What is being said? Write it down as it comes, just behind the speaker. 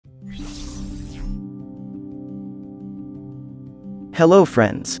Hello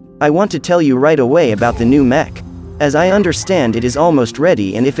friends. I want to tell you right away about the new mech. As I understand, it is almost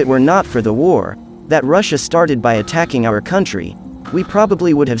ready, and if it were not for the war that Russia started by attacking our country, we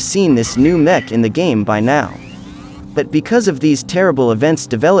probably would have seen this new mech in the game by now. But because of these terrible events,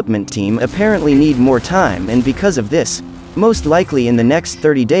 development team apparently need more time, and because of this, most likely in the next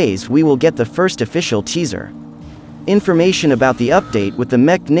 30 days we will get the first official teaser. Information about the update with the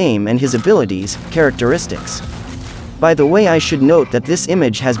mech name and his abilities, characteristics. By the way, I should note that this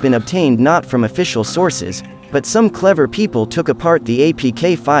image has been obtained not from official sources, but some clever people took apart the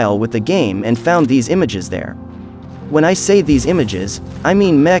APK file with the game and found these images there. When I say these images, I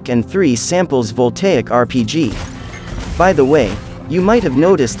mean Mech and 3 samples Voltaic RPG. By the way, you might have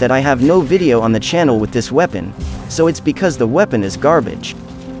noticed that I have no video on the channel with this weapon, so it's because the weapon is garbage.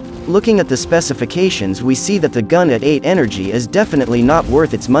 Looking at the specifications, we see that the gun at 8 energy is definitely not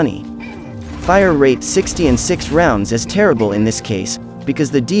worth its money. Fire rate 60 and 6 rounds is terrible in this case, because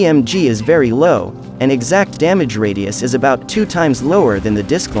the DMG is very low, and exact damage radius is about 2 times lower than the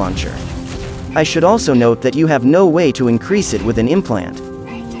disc launcher. I should also note that you have no way to increase it with an implant.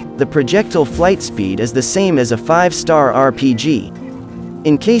 The projectile flight speed is the same as a 5-star RPG.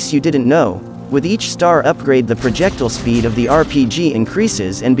 In case you didn't know, with each star upgrade the projectile speed of the RPG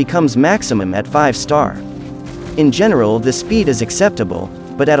increases and becomes maximum at 5-star. In general, the speed is acceptable,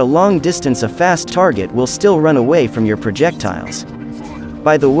 but at a long distance a fast target will still run away from your projectiles.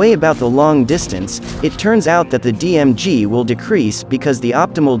 By the way, about the long distance, it turns out that the DMG will decrease because the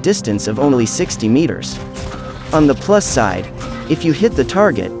optimal distance of only 60 meters. On the plus side, if you hit the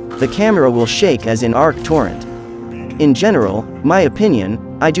target, the camera will shake as in Arc Torrent. In general, my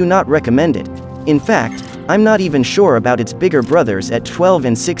opinion, I do not recommend it. In fact, I'm not even sure about its bigger brothers at 12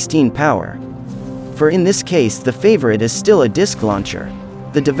 and 16 power. For in this case the favorite is still a disc launcher.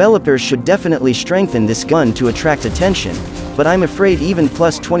 The developers should definitely strengthen this gun to attract attention, but I'm afraid even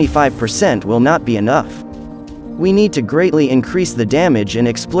plus 25% will not be enough. We need to greatly increase the damage and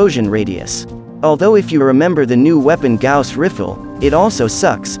explosion radius. Although if you remember the new weapon Gauss Riffle, it also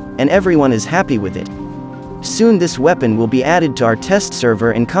sucks, and everyone is happy with it. Soon this weapon will be added to our test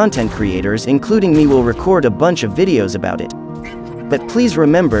server, and content creators including me will record a bunch of videos about it. But please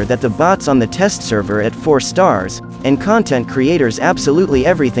remember that the bots on the test server at 4 stars, and content creators absolutely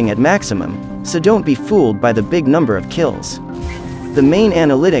everything at maximum, so don't be fooled by the big number of kills. The main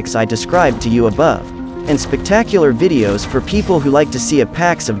analytics I described to you above, and spectacular videos for people who like to see a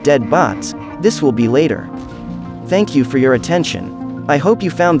packs of dead bots, this will be later. Thank you for your attention. I hope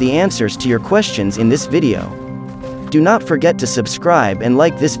you found the answers to your questions in this video. Do not forget to subscribe and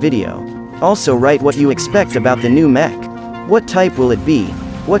like this video. Also write what you expect about the new mech. What type will it be?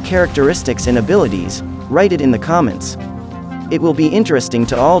 What characteristics and abilities? Write it in the comments. It will be interesting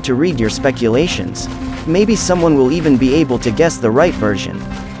to all to read your speculations. Maybe someone will even be able to guess the right version.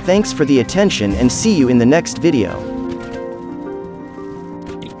 Thanks for the attention and see you in the next video.